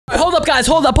guys,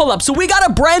 hold up. So we got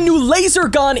a brand new laser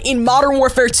gun in Modern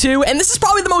Warfare 2, and this is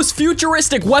probably the most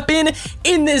futuristic weapon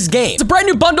in this game. It's a brand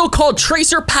new bundle called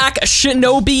Tracer Pack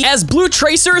Shinobi. It has blue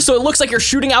tracer, so it looks like you're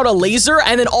shooting out a laser,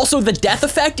 and then also the death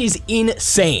effect is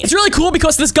insane. It's really cool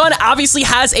because this gun obviously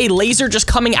has a laser just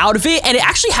coming out of it, and it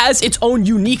actually has its own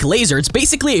unique laser. It's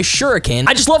basically a shuriken.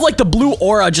 I just love like the blue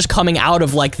aura just coming out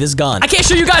of like this gun. I can't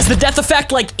show you guys the death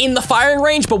effect like in the firing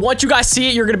range, but once you guys see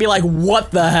it, you're gonna be like, what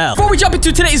the hell? Before we jump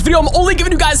into today's video, I'm only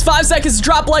giving you guys 5 seconds to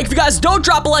drop a like. If you guys don't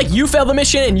drop a like, you fail the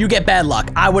mission and you get bad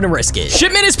luck. I wouldn't risk it.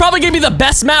 Shipment is probably gonna be the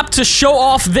best map to show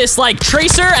off this like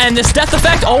tracer and this death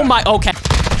effect. Oh my, okay.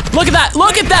 Look at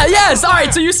that, yes! All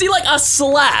right, so you see like a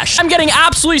slash. I'm getting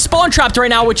absolutely spawn trapped right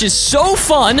now, which is so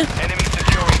fun.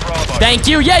 Thank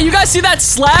you. Yeah, you guys see that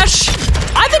slash?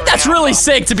 I think that's really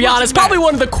sick, to be honest. Probably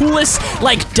one of the coolest,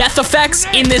 like, death effects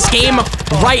in this game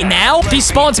right now. These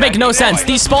spawns make no sense.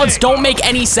 These spawns don't make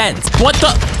any sense. What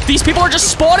the? These people are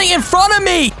just spawning in front of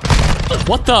me.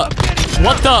 What the?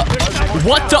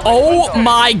 Oh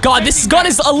my God, this gun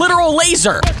is a literal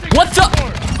laser. What the?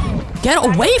 Get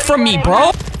away from me,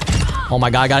 bro. Oh my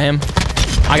God, I got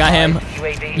him.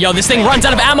 Yo, this thing runs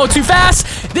out of ammo too fast.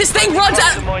 This thing runs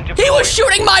out. He was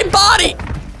shooting my body.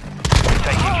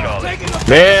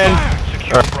 Man.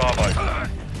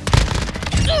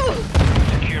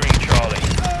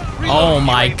 Oh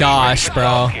my gosh,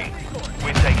 bro.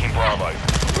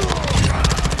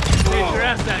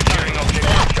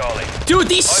 Dude,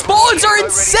 these spawns are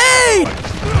insane.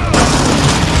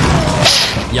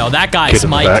 Yo, that guy's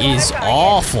mic is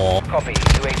awful. Copy.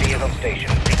 UAV is on station.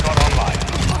 Recon online.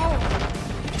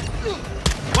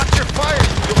 Watch your fire.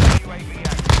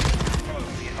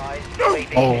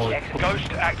 UAV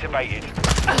Ghost activated.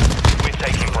 We're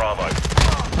taking Bravo.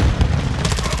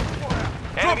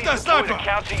 Drop that sniper.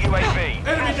 Counter UAV.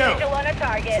 Enemy down. Still on a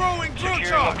target.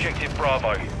 Securing objective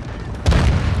Bravo.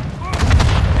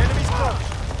 Enemies close.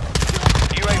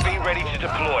 UAV ready to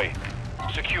deploy.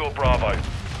 Secure Bravo.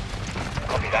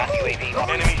 Copy that. UAV on.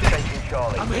 Enemies taking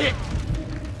Charlie. I'm hit.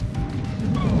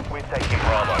 We're taking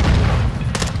Bravo.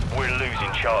 We're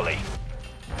losing Charlie.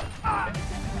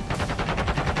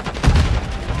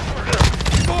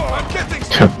 I'm getting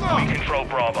stuck. We control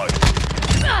Bravo.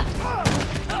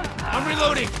 I'm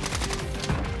reloading.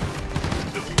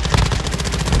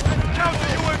 Counter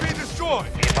UAV destroyed.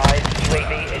 Be advised,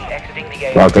 UAV is exiting the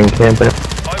game. Logging camping.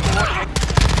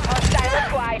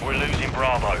 We're losing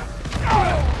Bravo.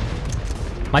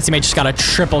 My teammate just got a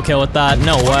triple kill with that.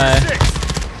 No way.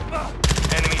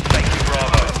 Enemies taking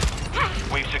Bravo.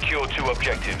 We've secured 2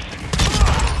 objectives.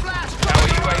 Our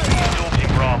UAV is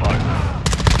orbiting Bravo.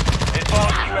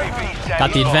 Advanced UAV standing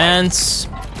Got the advance.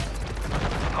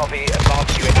 Copy,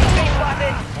 advanced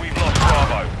UAV. We've lost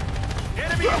Bravo.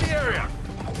 Enemy in the area.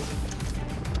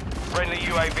 Friendly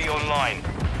UAV online.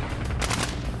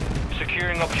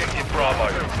 Securing objective Bravo.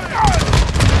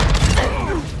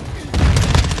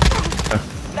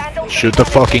 Shoot the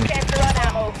fucking...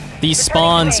 These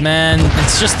spawns, man.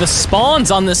 It's just the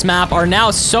spawns on this map are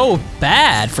now so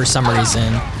bad for some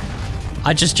reason.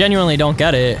 I just genuinely don't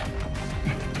get it.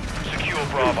 Secure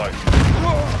Bravo.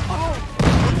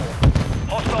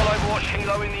 Hostile Overwatch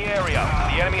helo in the area.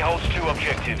 The enemy holds 2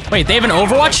 objectives. Wait, they have an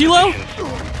Overwatch helo?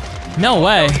 No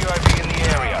way. UAV in the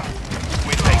area.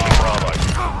 We're taking Bravo.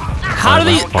 How do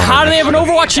they have an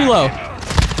Overwatch helo?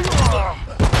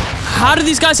 How do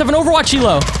these guys have an Overwatch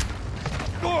helo?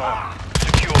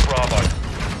 Secure Bravo.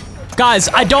 Guys,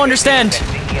 I don't understand.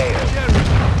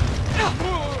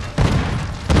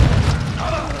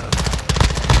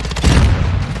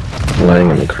 Laying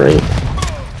in the crate.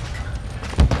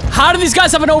 How do these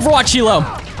guys have an Overwatch helo?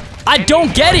 I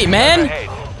don't get it, man.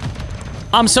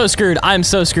 I'm so screwed. I'm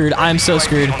so screwed. I'm so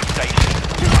screwed.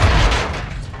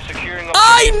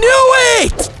 I knew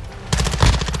it!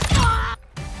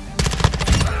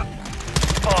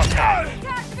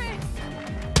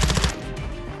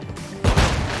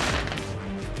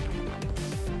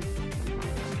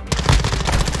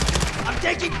 I'm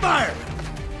taking fire!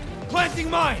 Planting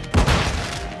mine!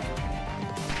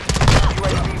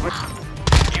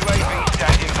 UAV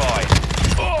standing by.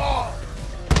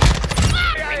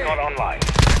 Recon online.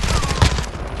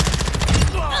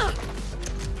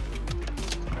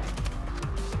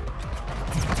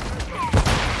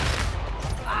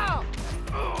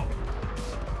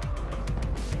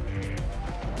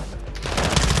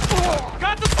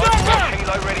 Got the sniper!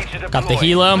 Helo ready to deploy. Got the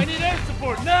helo. I need air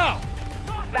support now!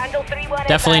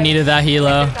 Definitely needed that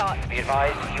helo. Be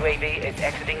advised, UAV is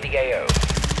exiting the AO.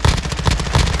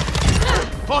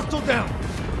 Hostile down!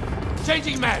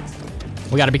 Changing mags!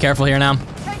 We gotta be careful here now.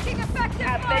 Taking effective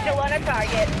fire! Visual on a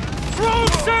target.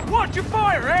 Drone set! Watch your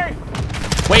fire, eh?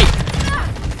 Wait.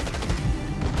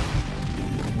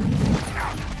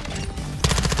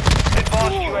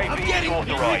 Advanced UAV is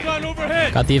authorized. Recon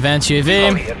overhead. Got the advanced UAV.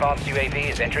 Copy. Advanced UAV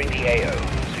is entering the AO.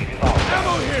 Sweeping past.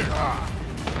 Ammo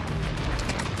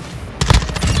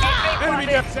here. Enemy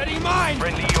depth. Setting mine.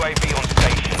 Friendly UAV on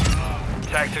station.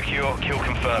 Tag secure. Kill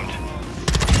confirmed.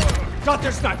 Got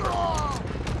their sniper.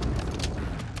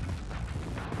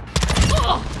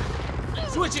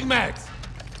 Switching mags.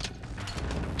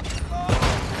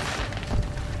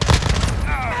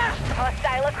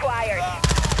 Hostile acquired.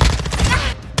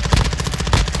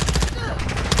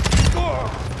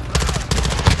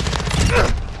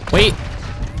 Wait.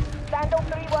 Vandal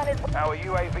 3-1 is... Our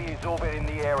UAV is orbiting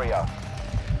the area.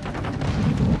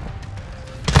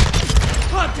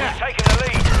 Contact. Taking the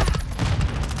lead.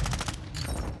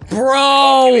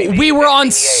 Bro, we were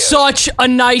on such a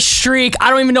nice streak. I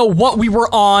don't even know what we were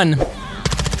on.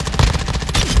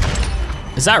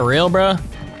 Is that real, bro?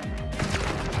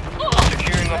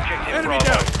 Securing objective Enemy Bravo.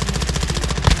 down.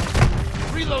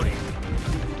 Reloading.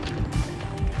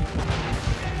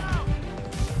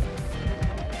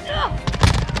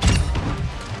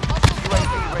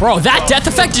 Bro, that death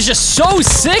effect is just so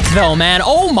sick though, man.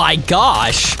 Oh my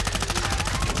gosh.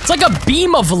 It's like a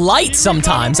beam of light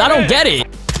sometimes. I don't get it.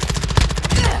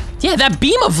 Yeah, that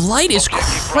beam of light is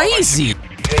crazy.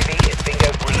 UAV is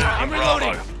bingo free. I'm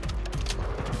reloading.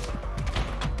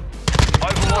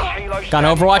 Overwatch Helo. Got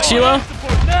an Overwatch Helo?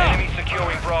 Support now. Enemy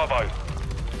securing Bravo.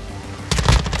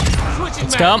 Switching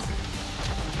Let's go.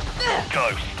 mags.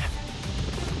 Ghost.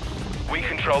 We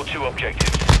control 2 objectives.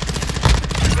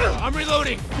 I'm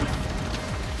reloading.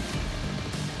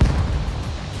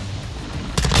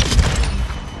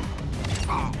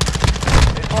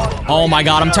 Oh my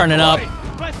god, I'm turning up.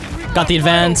 Got the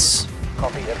advance.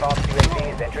 Copy. Advanced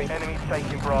UAV is entering. Enemies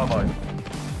taking Bravo.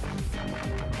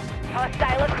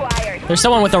 Hostile acquired. There's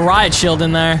someone with a riot shield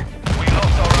in there. We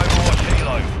lost our Overwatch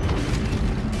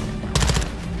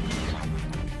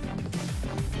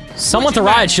Helo. Someone with a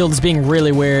riot shield is being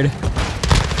really weird.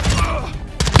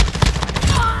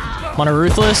 I'm on a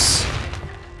ruthless.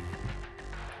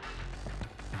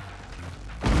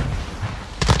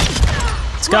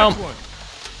 Let's go.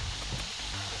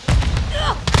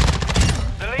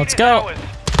 Let's go.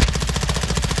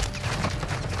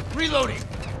 Reloading.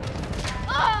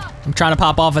 I'm trying to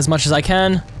pop off as much as I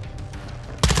can.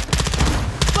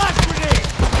 Flash grenade.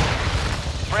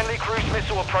 Friendly cruise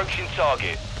missile approaching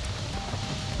target.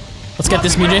 Let's get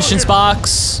this munitions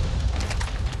box.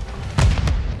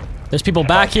 There's people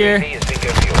back here. UAV is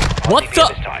bingo fuel. What RTB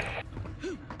the- this time.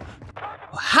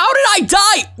 How did I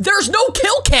die? There's no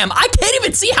kill cam. I can't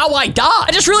even see how I died.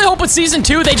 I just really hope with season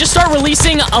 2 they just start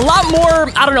releasing a lot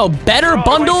more, I don't know, better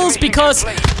bundles, because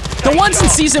the ones in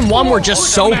season 1 were just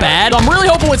so bad. I'm really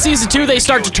hoping with season 2 they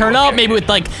start to turn up, maybe with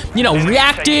like, you know,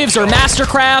 reactives or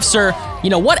mastercrafts or, you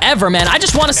know, whatever, man. I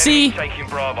just want to see, Taking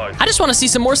Bravo. I just want to see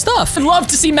some more stuff. I'd love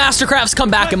to see mastercrafts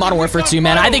come back in Modern Warfare 2,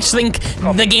 man. I just think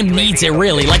the game needs it,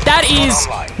 really. Like, that is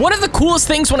one of the coolest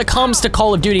things when it comes to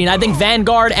Call of Duty, and I think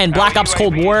Vanguard and Black Ops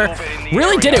Cold War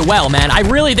really did it well, man. I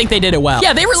really think they did it well.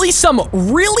 Yeah, they release some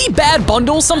really bad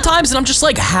bundles sometimes, and I'm just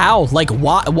like, how? Like,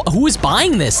 why? Who is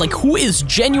buying this? Like, who is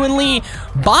genuinely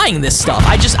buying this stuff?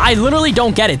 I literally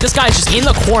don't get it. This guy's just in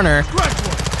the corner.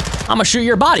 I'm gonna shoot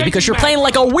your body because you're playing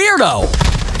like a weirdo.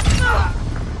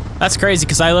 That's crazy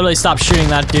because I literally stopped shooting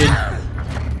that dude.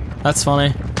 That's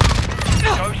funny.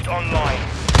 Ghost online.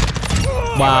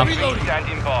 Wow.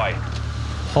 Standing by.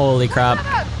 Holy crap.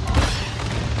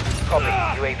 Copy.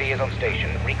 UAV is on station.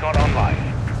 Recon online.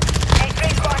 Entry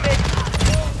spotted.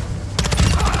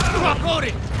 Drop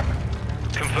loading.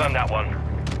 Confirm that one.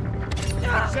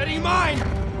 Setting mine.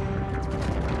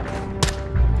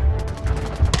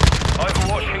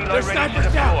 Overwatch Helo The ready to sniper's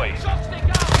deploy.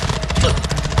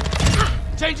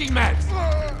 down. Changing mags.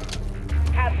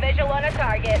 Have visual on a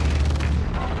target.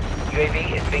 UAV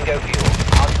is bingo fuel.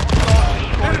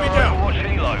 Enemy down. Overwatch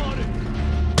Helo.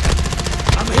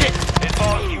 I'm hit.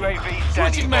 Advanced UAV Switching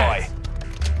standing by. mags.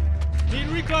 Need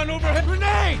recon overhead.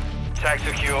 Grenade. Tag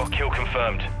secure. Kill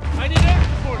confirmed. I need air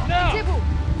support now.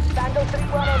 Vandal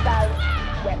 3-1 inbound.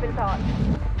 Weapons hot.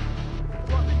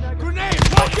 Grenade.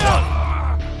 Watch out.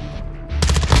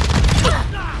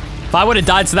 If I would have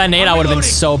died to that nade, I would have been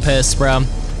so pissed, bro.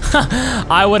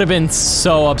 I would have been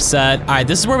so upset. All right,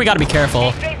 this is where we got to be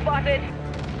careful. Entry spotted.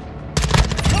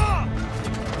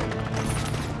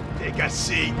 Take a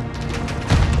seat.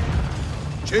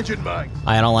 Changing mags.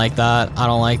 I don't like that. I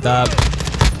don't like that.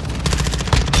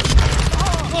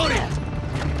 Loading.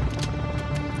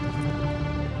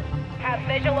 Have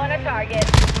visual on a target.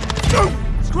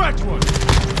 Scratch one.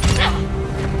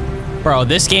 Bro,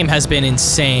 this game has been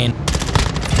insane.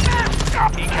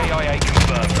 EKIA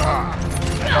confirmed.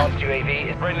 Advanced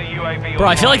UAV is friendly UAV. Bro,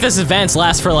 I feel like this event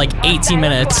lasts for like 18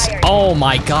 minutes. Oh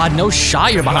my god, no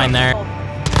shot you're behind there.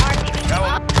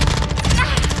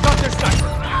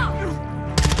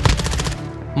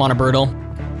 I'm on a brutal.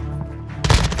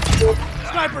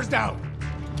 Sniper's down.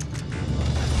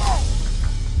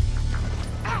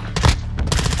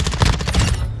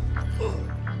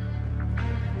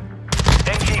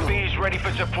 MGB is ready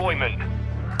for deployment.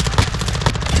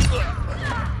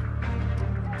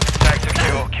 Tag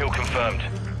secure, kill confirmed.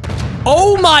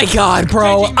 Oh my god,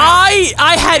 bro. I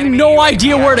had no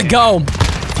idea where to go.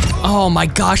 Oh my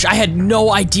gosh, I had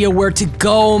no idea where to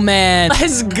go, man.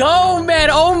 Let's go, man.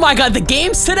 Oh my god, the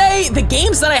games that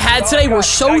I had today were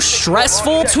so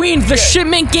stressful. Between the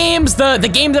shipment games, the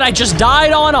game that I just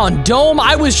died on Dome,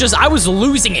 I was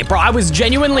losing it, bro. I was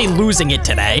genuinely losing it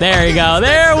today. There you go.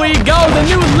 There we go. The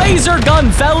new laser gun,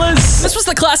 fellas. This was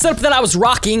the class setup that I was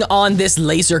rocking on this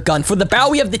laser gun. For the barrel,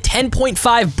 we have the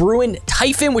 10.5 Bruin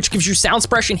Typhon, which gives you sound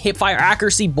suppression, hip fire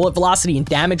accuracy, bullet velocity, and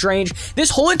damage range. This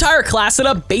whole entire class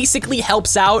setup basically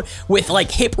helps out with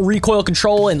like hip recoil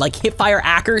control and like hip fire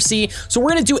accuracy. So we're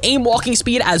gonna do aim walking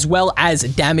speed as well as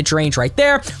damage range right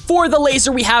there. For the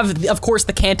laser, we have, of course,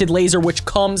 the canted laser, which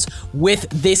comes with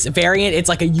this variant. It's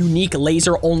like a unique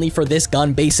laser only for this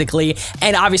gun, basically.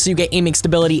 And obviously you get aiming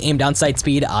stability, aim down sight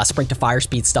speed, sprint to fire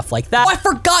speed, stuff like that. Oh, I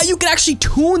forgot you can actually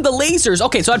tune the lasers.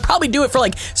 Okay, so I'd probably do it for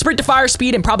like sprint to fire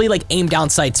speed and probably like aim down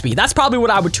sight speed. That's probably what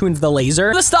I would tune for the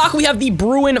laser. For the stock, we have the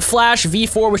Bruin Flash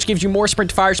V4, which gives you more sprint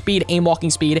to fire speed, aim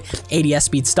walking speed, ADS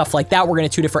speed, stuff like that. We're gonna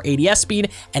tune it for ADS speed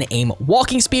and aim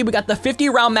walking speed. We got the 50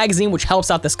 round magazine, which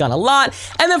helps out this gun a lot.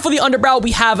 And then for the underbarrel,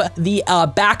 we have the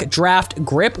back draft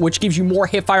grip, which gives you more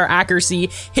hip fire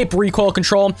accuracy, hip recoil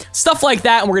control, stuff like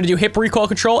that. And we're gonna do hip recoil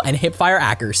control and hip fire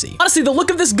accuracy. Honestly, the look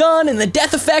of this gun and the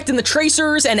death effect and the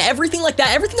tracers and everything like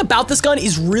that, everything about this gun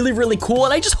is really, really cool.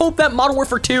 And I just hope that Modern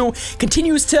Warfare 2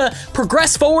 continues to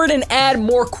progress forward and add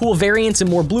more cool variants and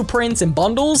more blueprints and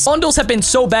bundles. Bundles have been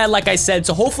so bad, like I said,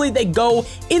 so hopefully they go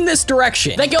in this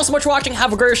direction. Thank you all so much for watching.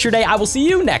 Have a great rest of your day. I will see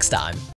you next time.